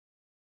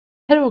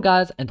Hello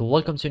guys and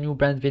welcome to a new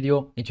brand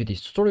video. In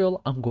today's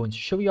tutorial, I'm going to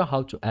show you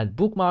how to add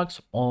bookmarks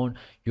on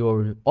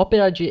your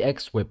Opera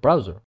GX web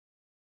browser.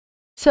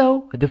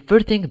 So the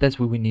first thing that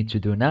we will need to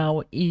do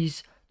now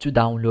is to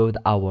download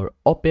our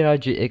Opera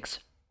GX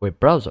web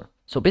browser.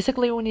 So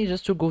basically we need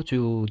just to go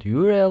to the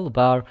URL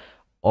bar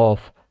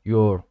of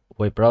your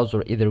web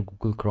browser, either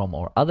Google Chrome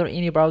or other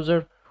any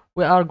browser.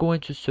 We are going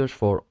to search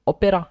for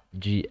Opera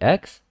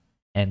GX,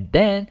 and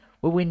then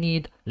we will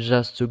need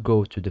just to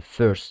go to the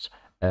first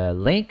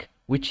link,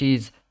 which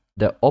is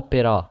the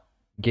Opera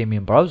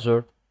gaming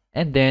browser,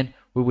 and then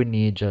we will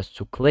need just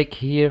to click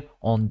here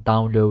on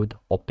download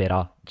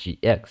Opera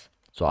GX.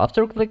 So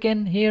after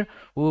clicking here,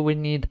 we will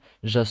need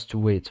just to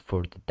wait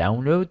for the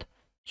download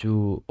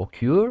to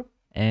occur,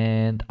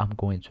 and I'm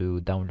going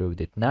to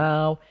download it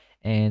now.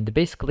 And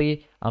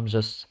basically I'm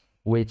just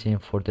waiting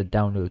for the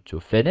download to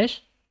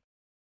finish.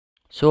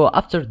 So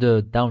after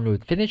the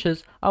download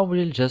finishes, I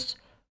will just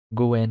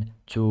go in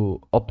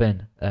to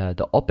open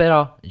the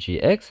Opera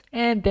GX,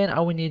 and then I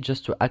will need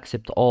just to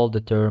accept all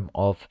the term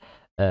of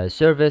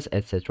service,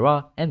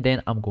 etc., and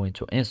then I'm going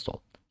to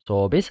install.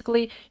 So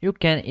basically you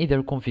can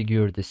either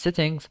configure the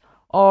settings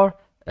or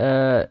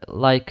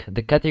like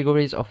the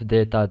categories of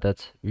data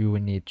that you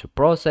will need to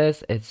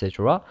process,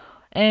 etc.,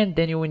 and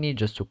then you will need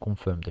just to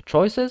confirm the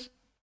choices.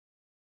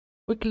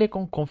 We click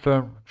on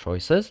confirm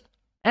choices,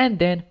 and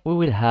then we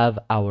will have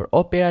our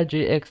Opera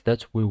GX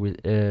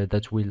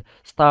that will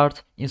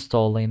start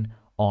installing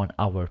on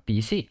our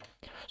PC.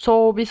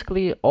 So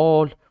basically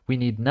all we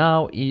need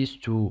now is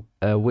to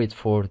wait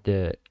for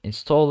the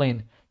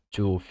installing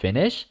to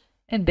finish,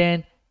 and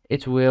then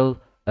it will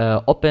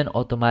open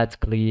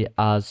automatically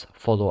as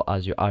follow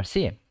as you are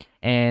seeing.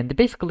 And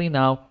basically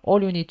now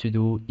all you need to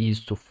do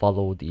is to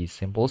follow these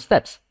simple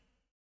steps.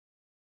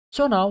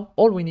 So now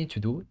all we need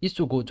to do is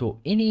to go to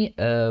any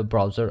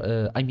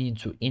browser,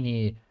 to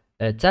any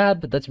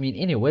tab, that means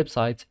any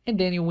website, and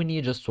then you will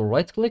need just to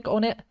right click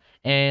on it,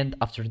 and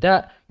after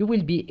that you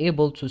will be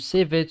able to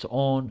save it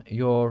on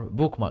your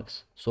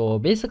bookmarks. So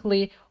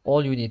basically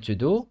all you need to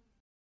do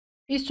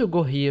is to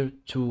go here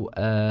to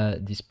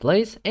this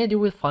place, and you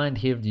will find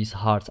here this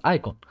heart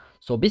icon.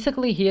 So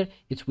basically here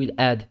it will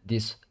add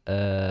this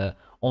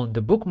on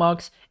the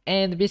bookmarks,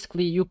 and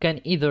basically you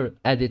can either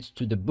add it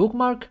to the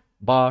bookmark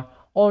bar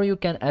or you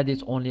can add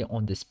it only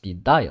on the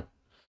speed dial.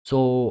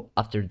 So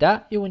after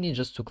that you will need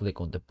just to click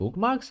on the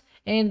bookmarks,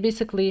 and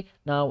basically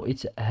now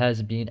it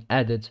has been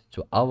added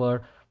to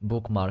our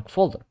bookmark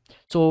folder.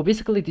 So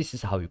basically this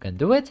is how you can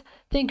do it.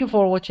 Thank you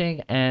for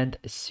watching and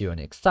see you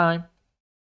next time.